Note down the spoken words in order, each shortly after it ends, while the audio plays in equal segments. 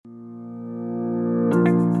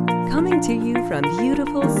Coming to you from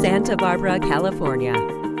beautiful Santa Barbara, California.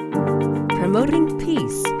 Promoting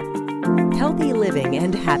peace, healthy living,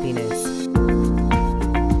 and happiness.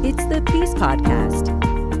 It's the Peace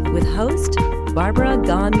Podcast with host Barbara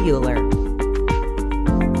Gahn Mueller.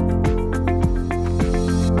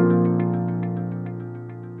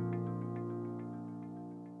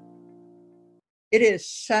 It is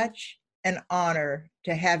such an honor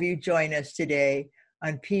to have you join us today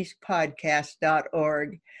on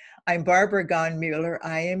peacepodcast.org. I'm Barbara Gahn Mueller.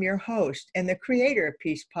 I am your host and the creator of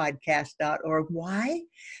peacepodcast.org. Why?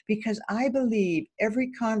 Because I believe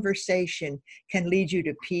every conversation can lead you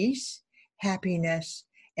to peace, happiness,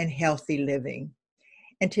 and healthy living.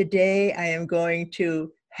 And today I am going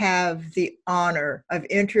to have the honor of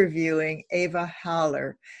interviewing Eva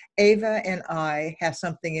Haller. Eva and I have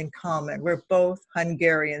something in common. We're both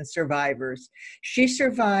Hungarian survivors. She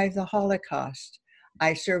survived the Holocaust.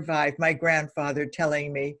 I survived my grandfather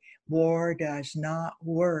telling me, war does not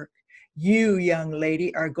work. You, young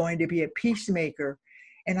lady, are going to be a peacemaker.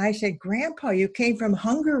 And I said, Grandpa, you came from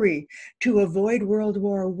Hungary to avoid World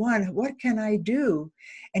War I. What can I do?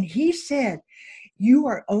 And he said, you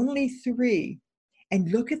are only 3,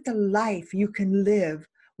 and look at the life you can live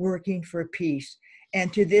working for peace.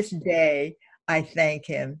 And to this day, I thank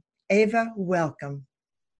him. Eva, welcome.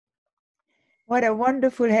 What a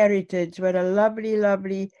wonderful heritage. What a lovely,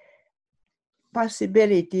 lovely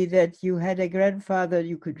possibility that you had a grandfather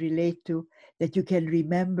you could relate to, that you can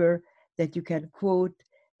remember, that you can quote,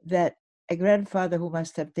 that a grandfather who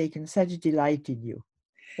must have taken such delight in you.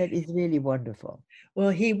 That is really wonderful.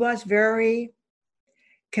 Well, he was very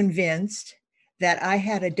convinced that I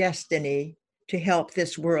had a destiny to help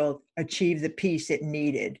this world achieve the peace it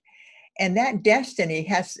needed. And that destiny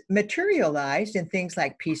has materialized in things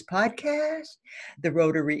like Peace Podcast, the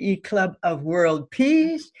Rotary E-Club of World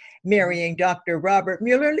Peace, marrying Dr. Robert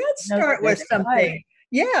Mueller. Let's start with something.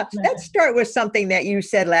 Yeah, let's start with something that you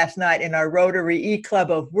said last night in our Rotary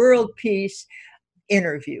E-Club of World Peace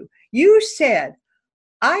interview. You said,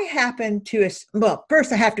 I happen to, well,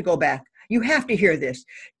 first I have to go back. You have to hear this.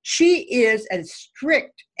 She is a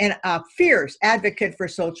strict and a fierce advocate for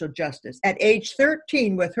social justice. At age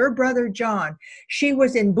 13, with her brother John, she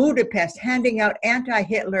was in Budapest handing out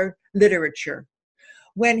anti-Hitler literature.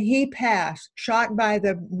 When he passed, shot by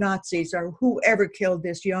the Nazis or whoever killed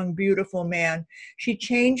this young, beautiful man, she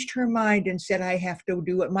changed her mind and said, I have to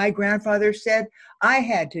do what my grandfather said I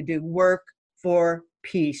had to do, work for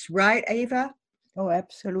peace. Right, Eva? Oh,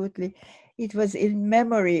 absolutely. It was in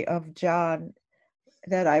memory of John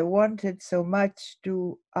that I wanted so much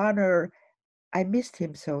to honor. I missed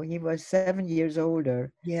him so. He was 7 years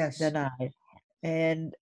older than I.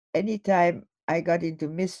 And anytime I got into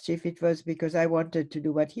mischief, it was because I wanted to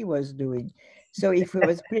do what he was doing. So if he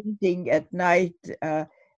was printing at night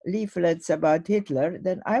leaflets about Hitler,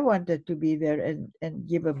 then I wanted to be there and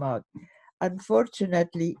give them out.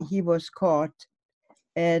 Unfortunately, he was caught,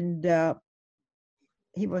 and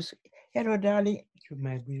he was, hello, darling.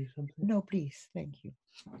 May I read something? No, please. Thank you.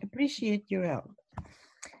 Appreciate your help.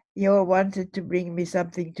 Yo wanted to bring me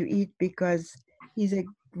something to eat because he's a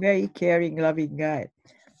very caring, loving guy.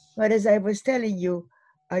 But as I was telling you,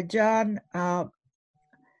 John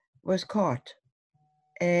was caught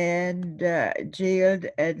and jailed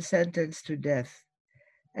and sentenced to death.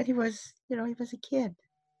 And he was, he was a kid.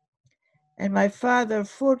 And my father,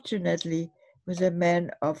 fortunately, was a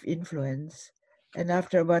man of influence. And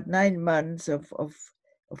after about 9 months of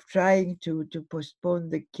trying to postpone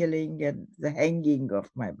the killing and the hanging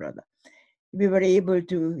of my brother, he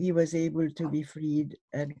was able to be freed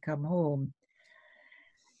and come home.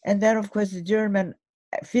 And then, of course, the German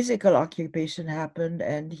physical occupation happened,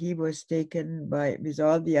 and he was taken with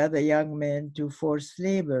all the other young men to forced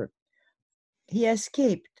labor. He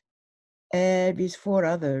escaped with 4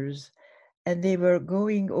 others, and they were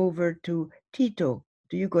going over to Tito,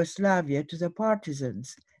 to Yugoslavia, to the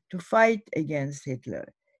partisans, to fight against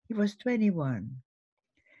Hitler. He was 21.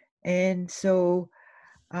 And so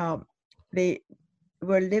they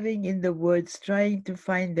were living in the woods, trying to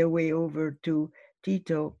find their way over to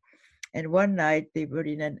Tito. And one night they were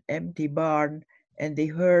in an empty barn, and they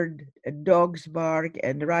heard dogs bark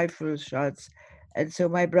and rifle shots. And so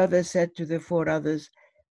my brother said to the 4 others,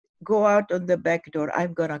 go out on the back door,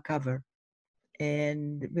 I'm gonna cover,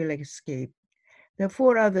 and we'll escape. The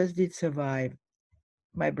 4 others did survive.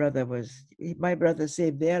 My brother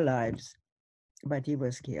saved their lives, but he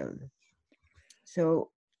was killed.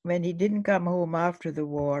 So when he didn't come home after the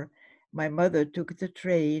war, my mother took the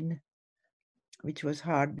train, which was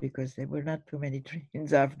hard because there were not too many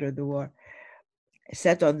trains after the war,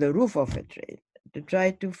 sat on the roof of a train to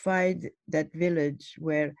try to find that village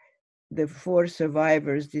where the four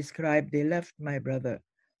survivors described, they left my brother.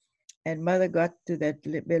 And mother got to that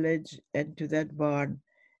village and to that barn,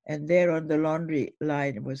 and there on the laundry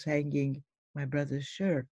line was hanging my brother's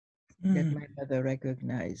shirt that Mm, my mother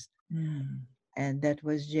recognized. mm. And that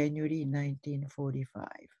was January 1945.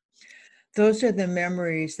 Those are the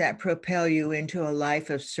memories that propel you into a life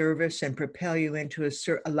of service and propel you into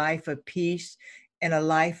a life of peace and a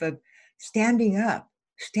life of standing up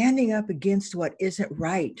against what isn't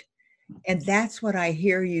right. And that's what I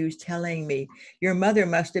hear you telling me. Your mother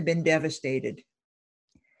must have been devastated.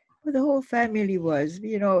 Well, the whole family was,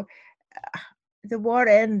 the war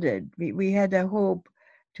ended. We had a hope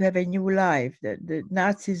to have a new life. The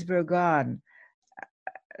Nazis were gone.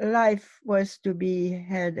 Life was to be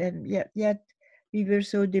had, and yet we were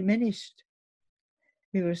so diminished.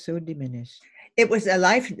 We were so diminished. It was a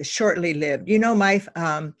life shortly lived. My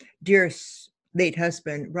dear late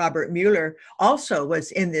husband, Robert Mueller, also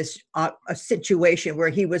was in this a situation where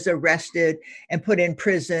he was arrested and put in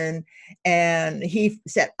prison. And he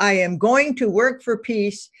said, I am going to work for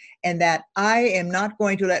peace, and that I am not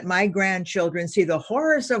going to let my grandchildren see the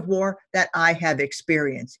horrors of war that I have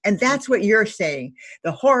experienced. And that's what you're saying,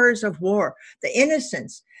 the horrors of war, the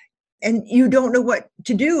innocence, and you don't know what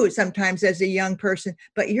to do sometimes as a young person,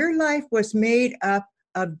 but your life was made up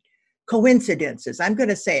of coincidences. I'm going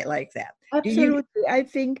to say it like that. Do you? Absolutely.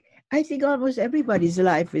 I think almost everybody's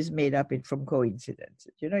life is made up from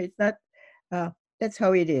coincidences. It's not that's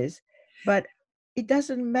how it is. But it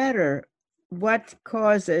doesn't matter what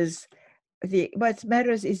causes what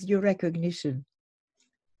matters is your recognition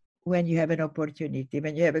when you have an opportunity,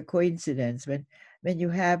 when you have a coincidence, when you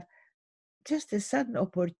have just a sudden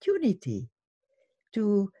opportunity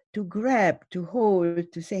to grab, to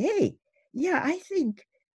hold, to say, hey, yeah, I think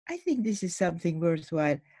this is something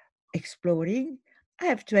worthwhile exploring. I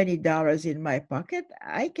have $20 in my pocket.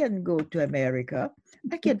 I can go to America.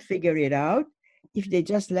 I can figure it out if they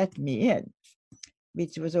just let me in,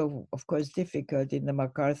 which was, of course, difficult in the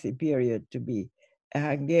McCarthy period to be a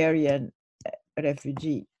Hungarian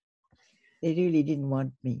refugee. They really didn't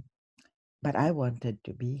want me, but I wanted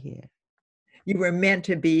to be here. You were meant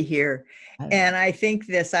to be here. I, And I think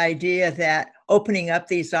this idea that opening up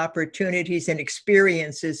these opportunities and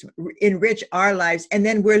experiences enrich our lives, and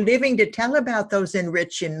then we're living to tell about those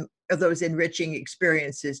enriching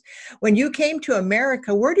experiences. When you came to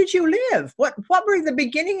America, where did you live? What were the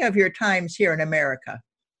beginning of your times here in America?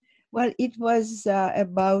 well, it was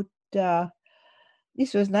about,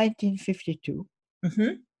 this was 1952.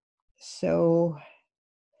 Mm-hmm. So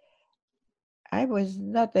I was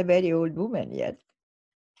not a very old woman yet,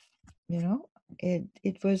 you know.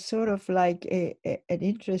 It was sort of like an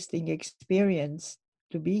interesting experience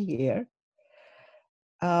to be here.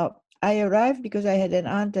 Uh, I arrived because I had an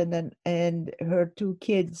aunt and her two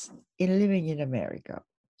kids in living in America,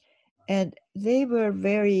 and they were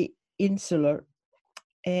very insular,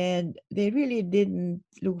 and they really didn't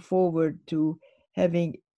look forward to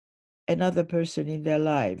having another person in their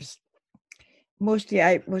lives. Mostly,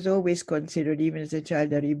 I was always considered, even as a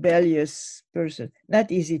child, a rebellious person,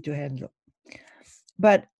 not easy to handle.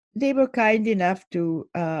 But they were kind enough to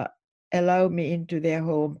allow me into their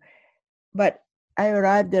home. But I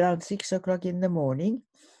arrived around 6 o'clock in the morning,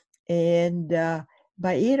 and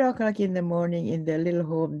by 8 o'clock in the morning in their little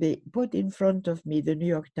home, they put in front of me the New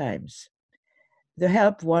York Times, the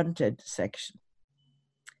help wanted section.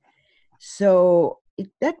 So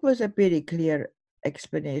that was a pretty clear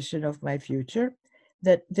explanation of my future,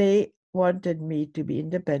 that they wanted me to be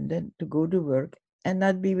independent, to go to work and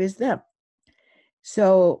not be with them.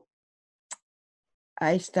 So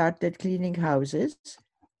I started cleaning houses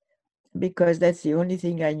because that's the only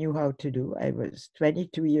thing I knew how to do. I was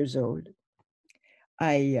 22 years old.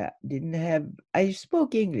 I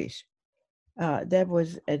spoke English. That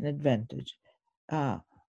was an advantage. Uh,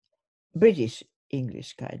 British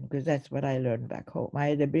English kind, because that's what I learned back home. I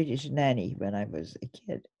had a British nanny when I was a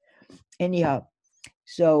kid. Anyhow,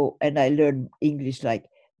 so, and I learned English like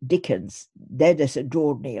Dickens. That is a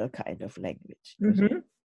doornail kind of language. Mm-hmm.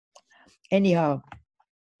 Anyhow,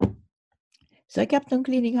 so I kept on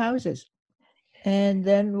cleaning houses. And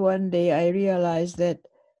then one day I realized that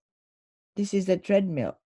this is a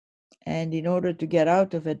treadmill. And in order to get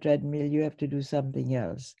out of a treadmill, you have to do something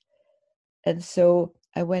else. And so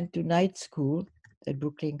I went to night school at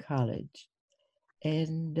Brooklyn College.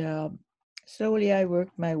 And slowly I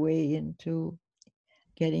worked my way into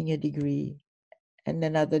getting a degree and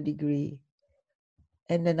another degree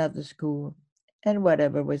and another school and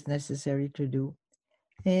whatever was necessary to do.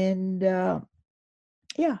 And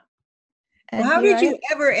yeah. Well, And how here did I am. you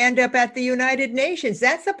ever end up at the United Nations?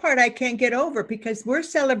 That's the part I can't get over because we're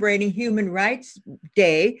celebrating Human Rights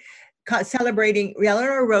Day, celebrating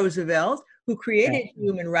Eleanor Roosevelt, who created Right.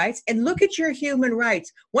 human rights. And look at your human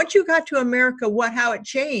rights. Once you got to America, how it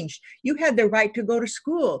changed. You had the right to go to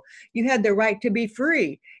school. You had the right to be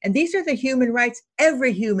free. And these are the human rights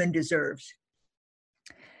every human deserves.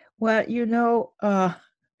 Well,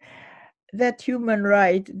 that human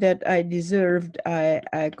right that I deserved,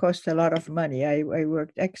 I cost a lot of money. I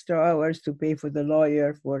worked extra hours to pay for the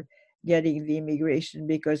lawyer for getting the immigration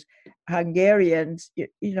because Hungarians,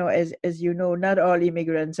 as you know, not all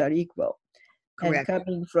immigrants are equal. And Correct.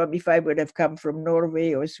 coming from, if I would have come from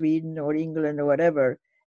Norway or Sweden or England or whatever,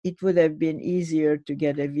 it would have been easier to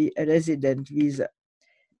get a resident visa.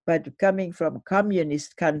 But coming from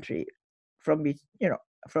communist country, from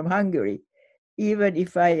from Hungary, even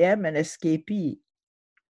if I am an escapee,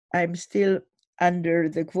 I'm still under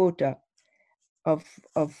the quota of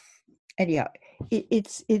anyhow.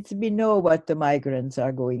 It's we know what the migrants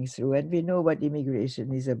are going through, and we know what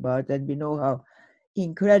immigration is about, and we know how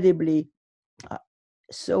incredibly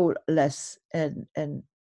soulless and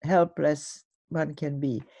helpless one can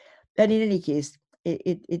be. And in any case,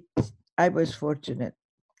 it I was fortunate,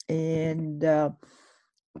 and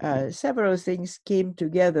several things came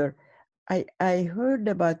together. I heard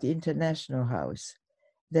about the International House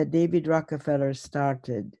that David Rockefeller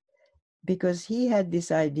started because he had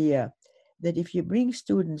this idea that if you bring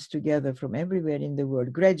students together from everywhere in the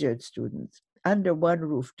world, graduate students, under one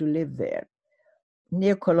roof to live there,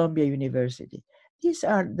 near Columbia University, these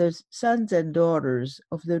are the sons and daughters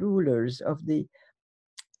of the rulers, of the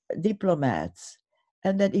diplomats,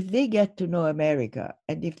 and that if they get to know America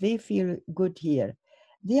and if they feel good here,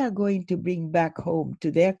 they are going to bring back home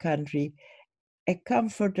to their country a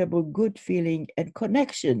comfortable, good feeling and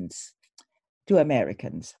connections to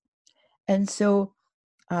Americans. And so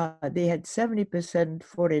they had 70%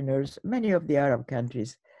 foreigners, many of the Arab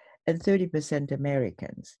countries, and 30%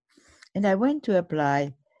 Americans. And I went to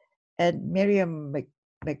apply, and Miriam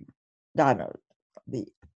McDonald, the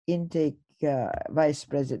intake vice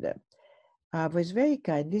president, was very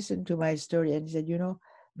kind, listened to my story, and said,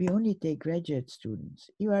 we only take graduate students.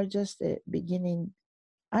 You are just a beginning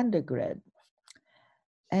undergrad.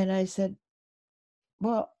 And I said,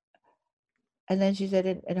 well, and then she said,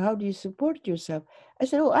 and how do you support yourself? I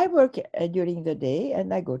said, oh, I work during the day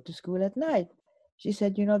and I go to school at night. She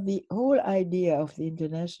said, the whole idea of the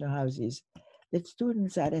International House is that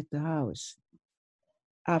students are at the house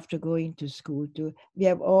after going to school. We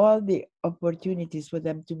have all the opportunities for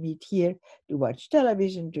them to meet here, to watch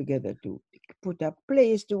television together, to put up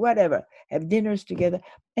plays, to whatever, have dinners together.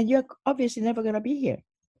 And you're obviously never going to be here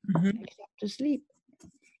except to sleep.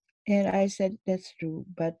 And I said, that's true,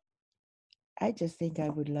 but I just think I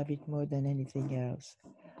would love it more than anything else.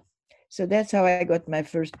 So that's how I got my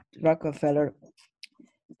first Rockefeller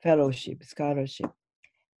fellowship, scholarship.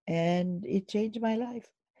 And it changed my life.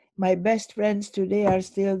 My best friends today are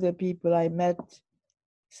still the people I met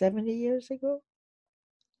 70 years ago,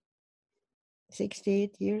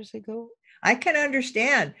 68 years ago. I can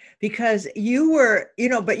understand because you were,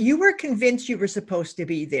 but you were convinced you were supposed to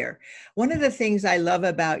be there. One of the things I love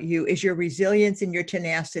about you is your resilience and your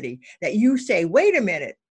tenacity, that you say, wait a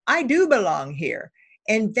minute, I do belong here.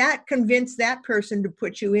 And that convinced that person to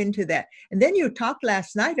put you into that. And then you talked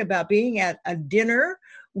last night about being at a dinner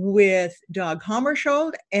with Dag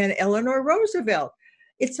Hammarskjöld and Eleanor Roosevelt.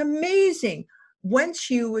 It's amazing once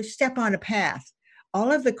you step on a path,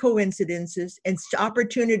 all of the coincidences and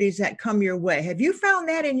opportunities that come your way. Have you found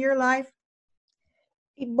that in your life?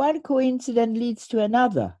 One coincidence leads to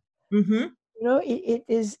another. Mm-hmm. It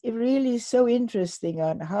is really so interesting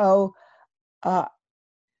on how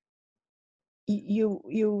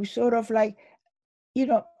you sort of like,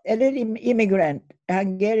 a little immigrant,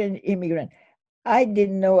 Hungarian immigrant. I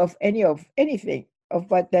didn't know of anything of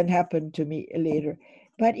what then happened to me later,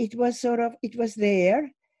 but it was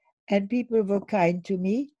there, and people were kind to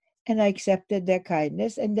me, and I accepted their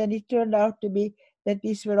kindness, and then it turned out to be that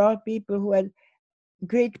these were all people who had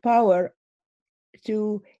great power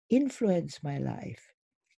to influence my life,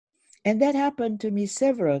 and that happened to me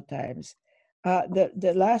several times.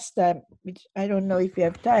 The last time, which I don't know if you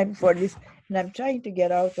have time for this, and I'm trying to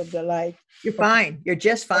get out of the light. You're fine. You're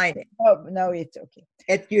just fine. Oh, no, it's okay.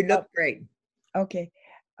 You look great. Okay.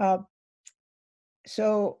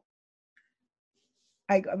 So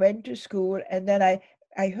I went to school, and then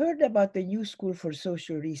I heard about the new school for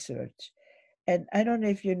social research. And I don't know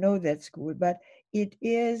if you know that school, but it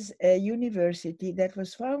is a university that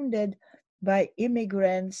was founded by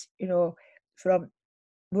immigrants, from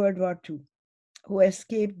World War II. who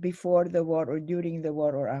escaped before the war or during the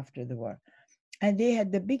war or after the war. And they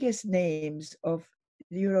had the biggest names of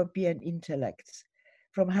European intellects,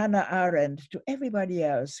 from Hannah Arendt to everybody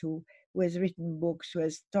else who has written books, who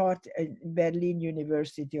has taught at Berlin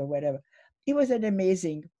University or whatever. It was an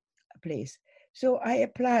amazing place. So I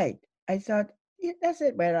applied. I thought, yeah, that's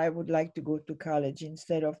it, where I would like to go to college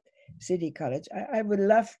instead of City College. I would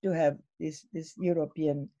love to have this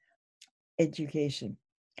European education.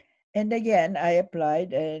 And again, I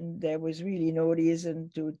applied, and there was really no reason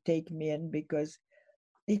to take me in because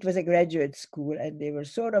it was a graduate school and they were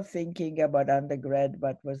sort of thinking about undergrad,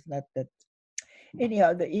 but was not that.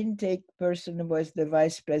 Anyhow, the intake person was the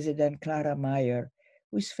vice president, Clara Meyer,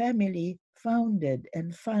 whose family founded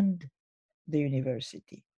and funded the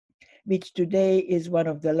university, which today is one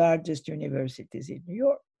of the largest universities in New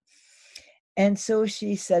York. And so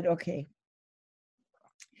she said, okay,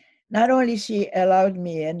 not only she allowed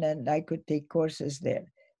me in and I could take courses there,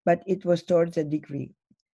 but it was towards a degree.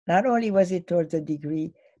 Not only was it towards a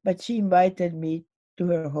degree, but she invited me to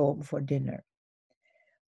her home for dinner.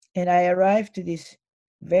 And I arrived to this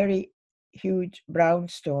very huge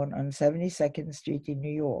brownstone on 72nd Street in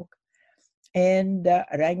New York and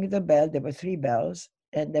rang the bell. There were 3 bells,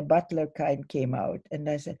 and the butler kind came out. And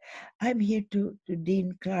I said, I'm here to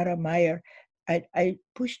Dean Clara Meyer. I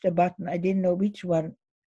pushed a button. I didn't know which one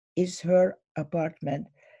is her apartment.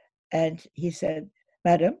 And he said,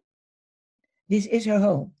 Madam, this is her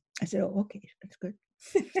home. I said, oh, okay, that's good.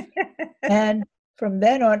 And from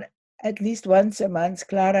then on, at least once a month,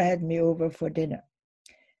 Clara had me over for dinner.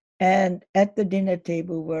 And at the dinner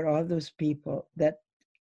table were all those people that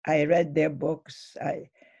I read their books.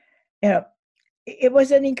 It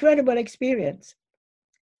was an incredible experience.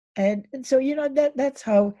 And so, that's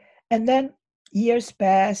how, and then years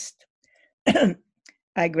passed.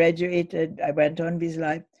 I graduated, I went on with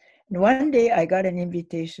life. And one day I got an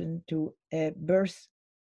invitation to a birth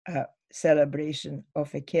celebration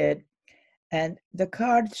of a kid. And the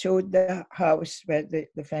card showed the house where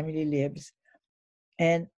the family lives.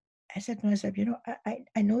 And I said to myself,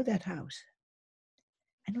 I know that house.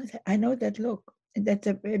 I know that look. That's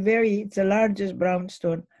it's the largest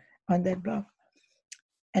brownstone on that block.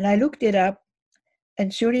 And I looked it up,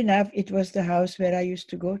 and sure enough, it was the house where I used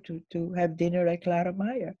to go to have dinner at Clara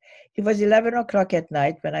Meyer. It was 11 o'clock at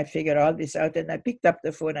night when I figured all this out, and I picked up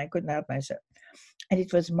the phone. I couldn't help myself. And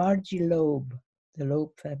it was Margie Loeb, the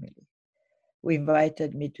Loeb family, who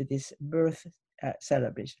invited me to this birth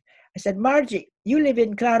celebration. I said, Margie, you live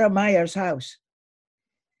in Clara Meyer's house.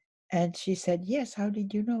 And she said, yes, how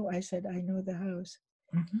did you know? I said, I know the house.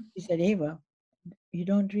 Mm-hmm. She said, Eva, you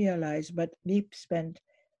don't realize, but they did spend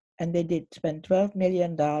 $12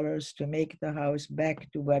 million to make the house back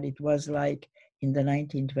to what it was like in the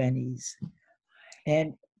 1920s.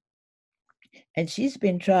 And they've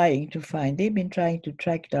been trying to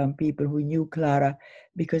track down people who knew Clara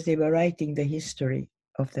because they were writing the history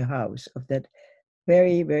of the house, of that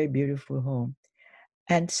very, very beautiful home.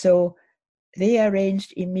 And so they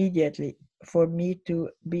arranged immediately for me to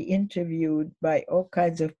be interviewed by all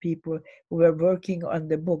kinds of people who were working on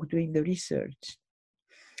the book, doing the research.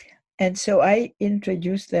 And so I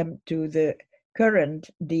introduced them to the current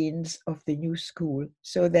deans of the new school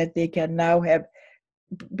so that they can now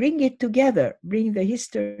bring it together, bring the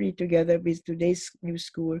history together with today's new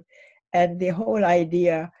school and the whole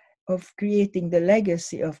idea of creating the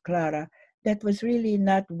legacy of Clara that was really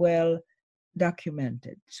not well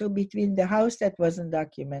documented. So between the house that wasn't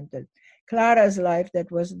documented, Clara's life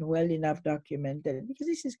that wasn't well enough documented, because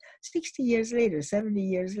this is 60 years later, 70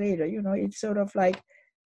 years later, it's sort of like,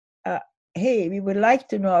 hey, we would like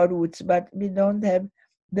to know our roots, but we don't have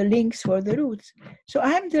the links for the roots. So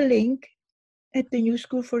I'm the link at the New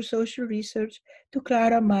School for Social Research to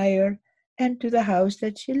Clara Meyer and to the house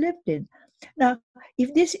that she lived in. Now,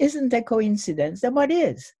 if this isn't a coincidence, then what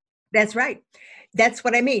is? That's right. That's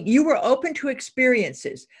what I mean. You were open to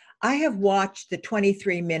experiences. I have watched the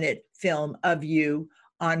 23-minute film of you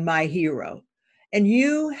on My Hero, and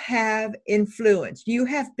you have influenced. You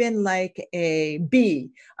have been like a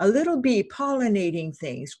bee, a little bee pollinating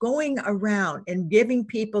things, going around and giving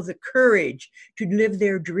people the courage to live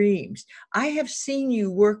their dreams. I have seen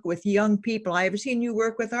you work with young people. I have seen you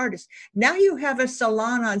work with artists. Now you have a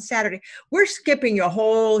salon on Saturday. We're skipping a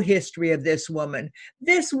whole history of this woman.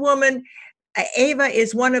 This woman, Eva,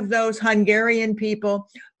 is one of those Hungarian people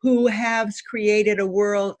who has created a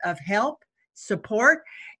world of help, support,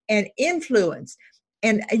 and influence.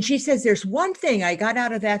 And she says, there's one thing I got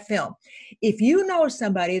out of that film. If you know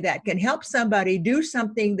somebody that can help somebody do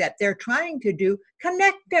something that they're trying to do,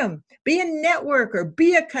 connect them. Be a networker,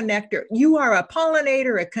 be a connector. You are a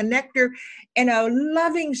pollinator, a connector, and a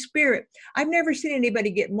loving spirit. I've never seen anybody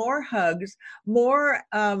get more hugs, more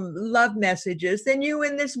love messages than you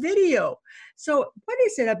in this video. So what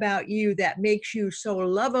is it about you that makes you so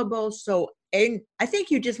lovable? And I think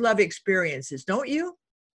you just love experiences, don't you?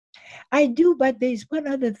 I do, but there's one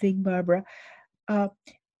other thing, Barbara. Uh,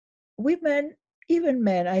 Women, even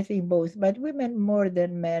men, I think both, but women more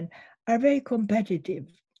than men, are very competitive.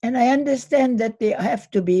 And I understand that they have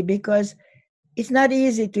to be, because it's not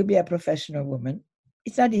easy to be a professional woman.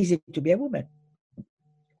 It's not easy to be a woman.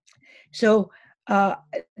 So,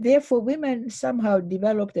 therefore, women somehow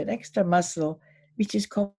developed an extra muscle, which is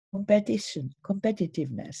competition,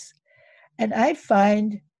 competitiveness. And I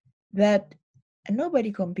find that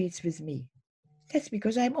nobody competes with me. That's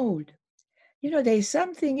because I'm old. There's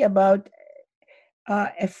something about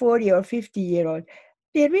a 40 or 50-year-old.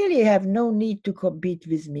 They really have no need to compete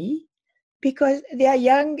with me, because they are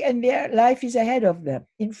young and their life is ahead of them,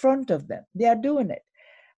 in front of them. They are doing it.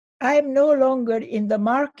 I'm no longer in the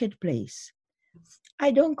marketplace.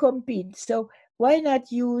 I don't compete. So why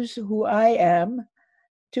not use who I am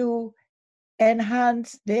to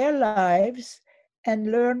enhance their lives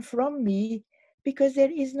and learn from me, because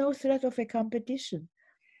there is no threat of a competition.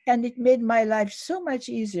 And it made my life so much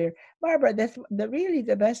easier. Barbara, that's really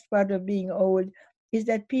the best part of being old, is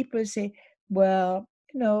that people say, well,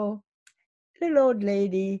 little old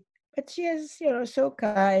lady, but she is, so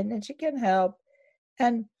kind and she can help.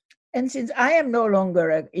 And and since I am no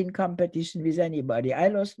longer in competition with anybody, I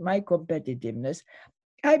lost my competitiveness.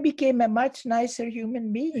 I became a much nicer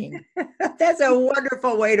human being. That's a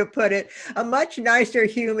wonderful way to put it. A much nicer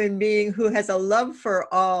human being who has a love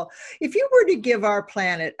for all. If you were to give our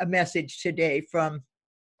planet a message today from,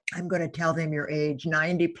 I'm going to tell them your age,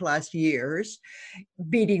 90 plus years,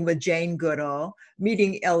 meeting with Jane Goodall,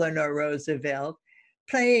 meeting Eleanor Roosevelt,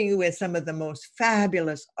 playing with some of the most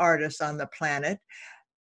fabulous artists on the planet,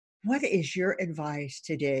 what is your advice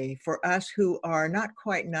today for us who are not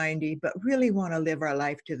quite 90, but really want to live our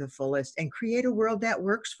life to the fullest and create a world that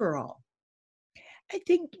works for all? I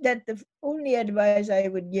think that the only advice I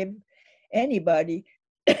would give anybody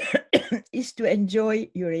is to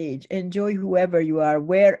enjoy your age, enjoy whoever you are,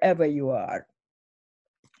 wherever you are,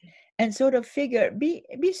 and sort of be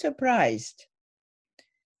surprised.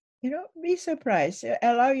 Be surprised.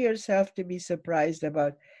 Allow yourself to be surprised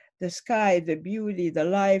about the sky, the beauty, the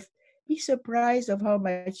life. Be surprised of how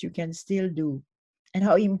much you can still do and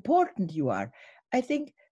how important you are. I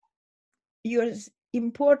think your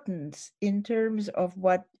importance in terms of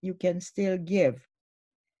what you can still give,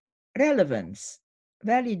 relevance,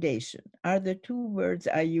 validation, are the two words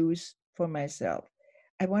I use for myself.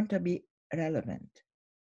 I want to be relevant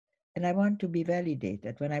and I want to be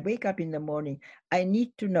validated. When I wake up in the morning, I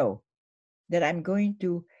need to know that I'm going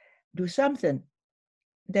to do something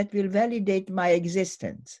that will validate my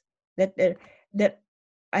existence, that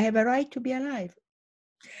I have a right to be alive,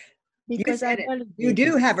 You because said I'm it. You do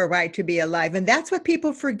validated. have a right to be alive. And that's what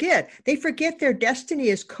people forget. They forget their destiny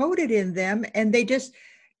is coded in them, and they just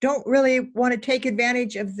don't really want to take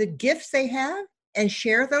advantage of the gifts they have and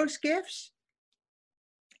share those gifts.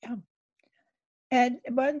 Yeah. And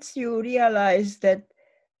once you realize that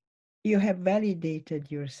you have validated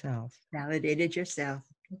yourself, Validated yourself.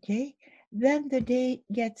 okay, then the day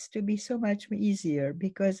gets to be so much easier,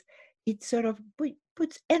 because it sort of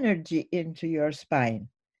puts energy into your spine,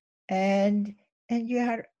 and you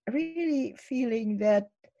are really feeling that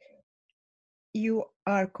you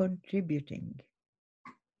are contributing,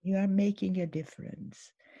 you are making a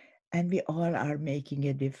difference, and we all are making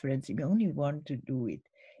a difference. We only want to do it.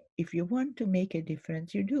 If you want to make a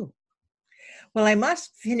difference, you do. Well, I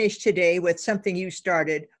must finish today with something you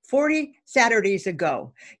started 40 Saturdays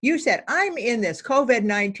ago. You said, I'm in this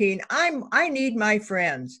COVID-19. I need my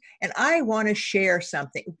friends and I want to share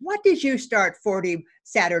something. What did you start 40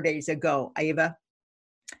 Saturdays ago, Eva?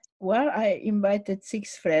 Well, I invited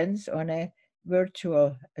 6 friends on a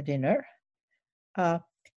virtual dinner. Uh,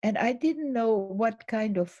 and I didn't know what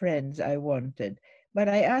kind of friends I wanted. But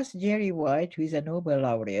I asked Jerry White, who is a Nobel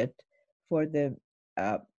laureate for the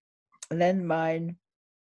uh, landmine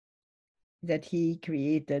that he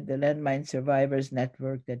created, the Landmine Survivors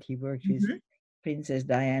Network that he worked with Mhm. Princess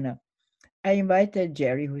Diana. I invited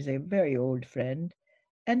Jerry, who's a very old friend,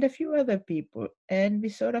 and a few other people. And we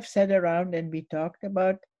sort of sat around and we talked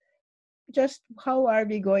about just how are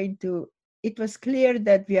we going to. It was clear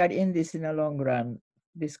that we are in this in a long run.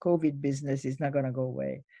 This COVID business is not going to go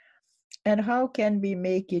away. and how can we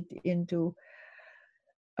make it into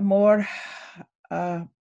a more uh,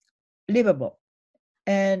 livable?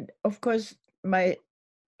 And of course, my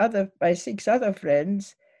 6 other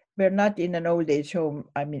friends were not in an old age home.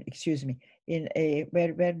 I mean, excuse me, in a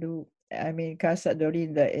where do I mean Casa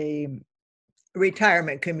Dorinda,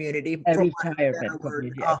 Retirement community, a for want of a better retirement word.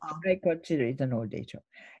 community. Uh-huh. I consider it an old age home.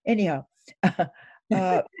 Anyhow,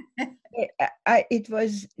 uh, it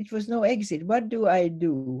was no exit. What do I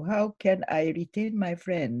do? How can I retain my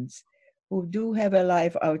friends who do have a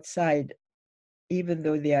life outside, even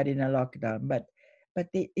though they are in a lockdown? But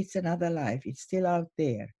it's another life. It's still out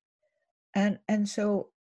there, and so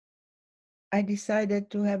I decided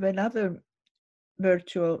to have another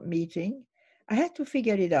virtual meeting. I had to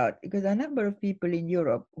figure it out because a number of people in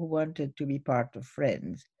Europe who wanted to be part of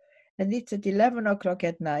Friends. And it's at 11 o'clock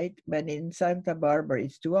at night, when in Santa Barbara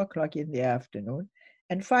it's 2 o'clock in the afternoon,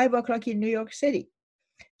 and 5 o'clock in New York City.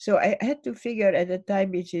 So I had to figure at a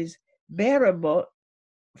time which is bearable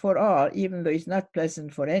for all, even though it's not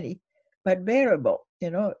pleasant for any, but bearable.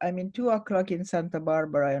 I mean, 2 o'clock in Santa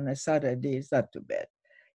Barbara on a Saturday is not too bad.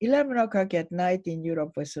 11 o'clock at night in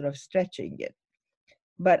Europe was sort of stretching it.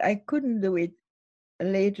 But I couldn't do it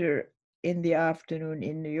later in the afternoon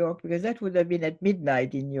in New York because that would have been at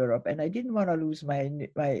midnight in Europe, and I didn't want to lose my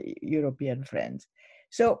European friends.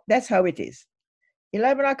 So that's how it is.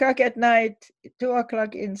 11 o'clock at night, 2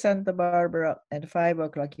 o'clock in Santa Barbara, and 5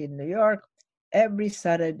 o'clock in New York. Every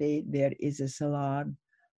Saturday there is a salon.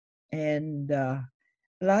 And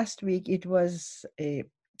last week it was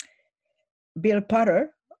Bill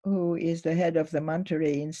Potter, who is the head of the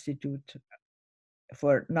Monterey Institute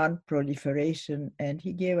for Non-Proliferation, and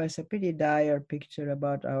he gave us a pretty dire picture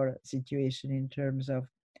about our situation in terms of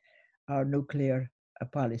our nuclear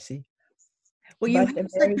policy. Well, you have But a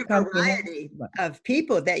such very a comprehensive variety one. of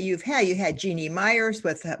people that you've had. You had Jeannie Myers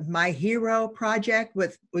with My Hero Project,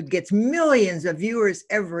 with gets millions of viewers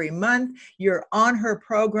every month. You're on her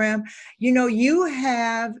program. You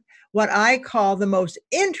have what I call the most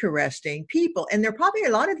interesting people, and there probably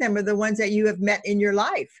a lot of them are the ones that you have met in your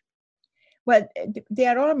life. Well, they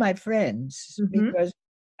are all my friends Mm-hmm. because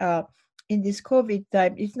in this COVID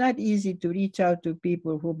time, it's not easy to reach out to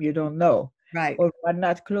people whom you don't know Right. or who are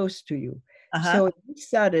not close to you. Uh-huh. So this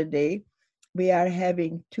Saturday, we are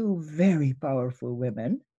having 2 very powerful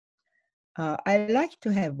women. I like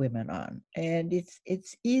to have women on, and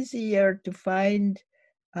it's easier to find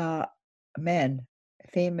uh, men,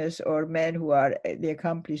 famous or men who are the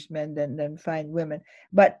accomplished men, than find women.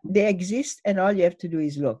 But they exist, and all you have to do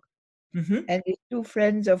is look. Mm-hmm. And these 2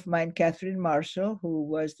 friends of mine, Catherine Marshall, who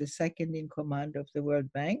was the second in command of the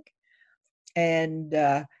World Bank, and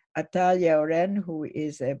Atalia Oren, who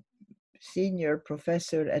is a senior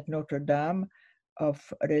professor at Notre Dame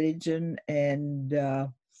of religion and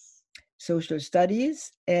social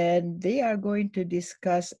studies, and they are going to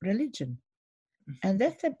discuss religion. And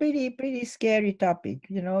that's a pretty scary topic,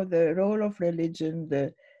 the role of religion,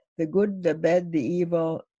 the good, the bad, the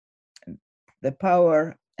evil, the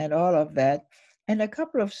power, and all of that. And a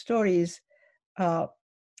couple of stories.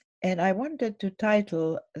 And I wanted to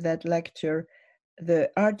title that lecture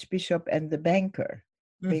The Archbishop and the Banker,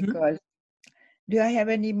 Mm-hmm. because do I have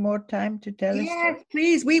any more time to tell a story? Yes,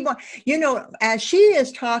 please. We want, as she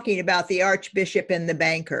is talking about the Archbishop and the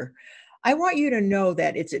banker, I want you to know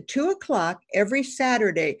that it's at 2 o'clock every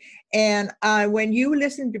Saturday. And when you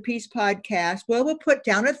listen to Peace Podcast, we'll put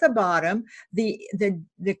down at the bottom the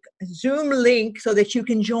Zoom link so that you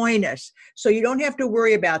can join us. So you don't have to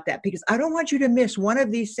worry about that, because I don't want you to miss one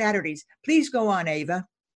of these Saturdays. Please go on, Ava.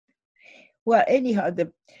 Well, anyhow,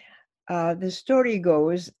 the story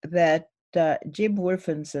goes that Jim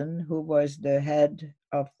Wolfenson, who was the head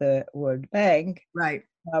of the World Bank, Right.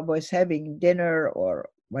 Was having dinner or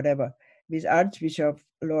whatever with Archbishop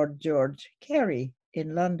Lord George Carey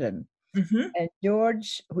in London. Mm-hmm. And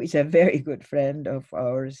George, who is a very good friend of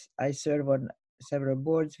ours, I serve on several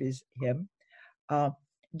boards with him.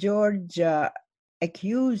 George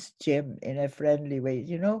accused Jim in a friendly way.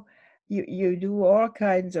 You do all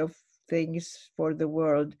kinds of things for the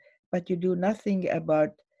world, but you do nothing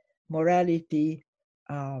about morality,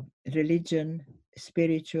 religion,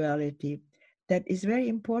 spirituality. That is very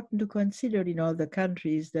important to consider in all the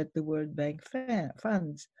countries that the World Bank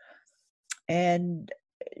funds. And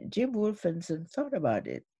Jim Wolfenson thought about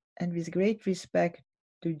it, and with great respect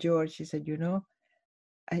to George, he said,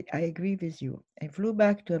 I agree with you. I flew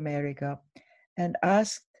back to America and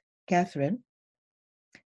asked Catherine,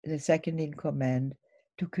 the second in command,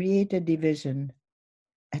 to create a division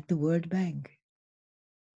at the World Bank.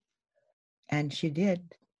 And she did.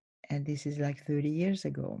 And this is like 30 years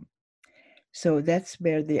ago. So that's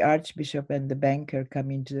where the Archbishop and the banker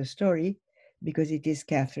come into the story, because it is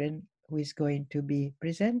Catherine who is going to be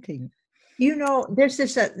presenting. You know, there's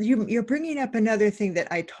this, you're bringing up another thing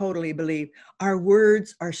that I totally believe. Our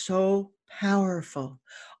words are so powerful.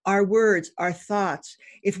 Our words, our thoughts.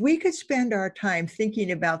 If we could spend our time thinking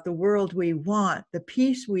about the world we want, the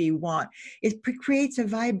peace we want, it creates a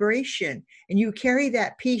vibration, and you carry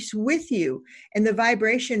that peace with you, and the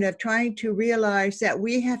vibration of trying to realize that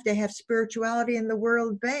we have to have spirituality in the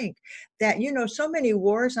World Bank. That, you know, so many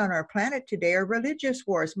wars on our planet today are religious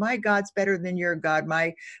wars. My God's better than your God.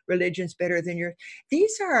 My religion's better than yours.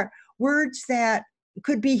 These are words that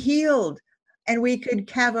could be healed, and we could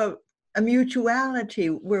have a mutuality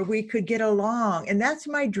where we could get along. And that's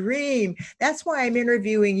my dream. That's why I'm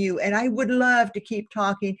interviewing you. And I would love to keep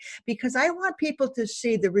talking, because I want people to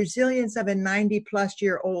see the resilience of a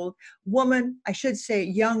 90-plus-year-old woman, I should say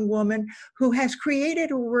young woman, who has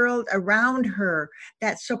created a world around her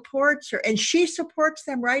that supports her, and she supports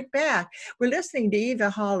them right back. We're listening to Eva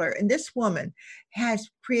Haller, and this woman has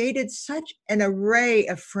created such an array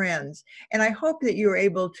of friends. And I hope that you're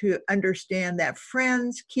able to understand that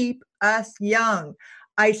friends keep us young.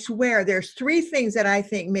 I swear there's 3 things that I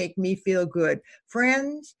think make me feel good: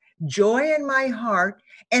 friends, joy in my heart,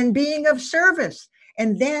 and being of service.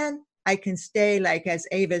 And then I can stay, like as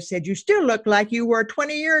Ava said, you still look like you were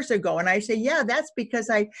 20 years ago. And I say, yeah, that's because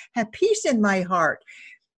I have peace in my heart.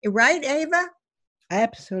 Right, Ava?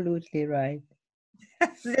 Absolutely right.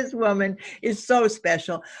 This woman is so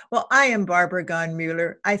special. Well, I am Barbara Gon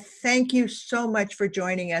Mueller. I thank you so much for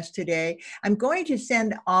joining us today. I'm going to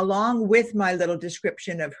send, along with my little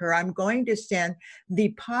description of her, I'm going to send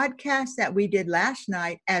the podcast that we did last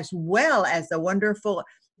night, as well as the wonderful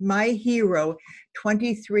My Hero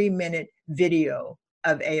 23-minute video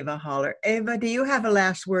of Ava Haller. Ava, do you have a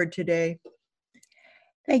last word today?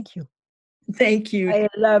 Thank you. Thank you. I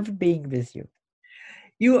love being with you.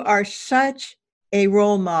 You are such a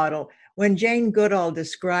role model. When Jane Goodall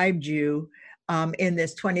described you in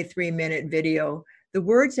this 23-minute video, the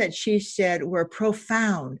words that she said were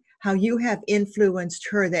profound. How you have influenced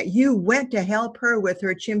her, that you went to help her with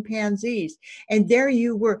her chimpanzees. And there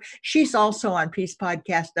you were. She's also on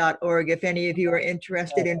peacepodcast.org if any of you are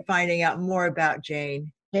interested in finding out more about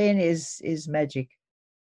Jane. Jane is magic.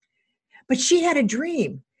 But she had a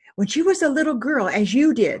dream. When she was a little girl, as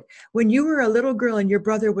you did, when you were a little girl and your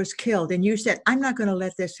brother was killed, and you said, I'm not going to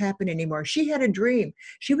let this happen anymore. She had a dream.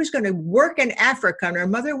 She was going to work in Africa, and her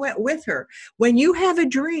mother went with her. When you have a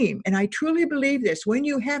dream, and I truly believe this, when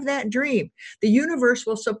you have that dream, the universe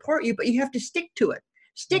will support you, but you have to stick to it.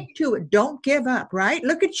 Stick to it. Don't give up, right?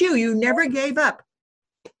 Look at you. You never gave up.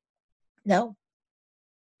 No.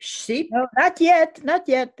 See? No, not yet. Not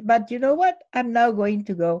yet. But you know what? I'm now going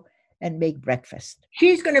to go and make breakfast.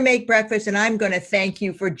 She's going to make breakfast, and I'm going to thank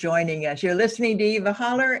you for joining us. You're listening to Eva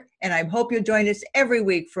Haller, and I hope you'll join us every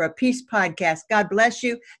week for a Peace Podcast. God bless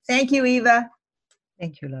you. Thank you, Eva.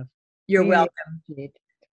 Thank you, love. You're Really welcome.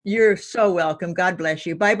 You're so welcome. God bless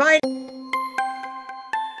you. Bye-bye.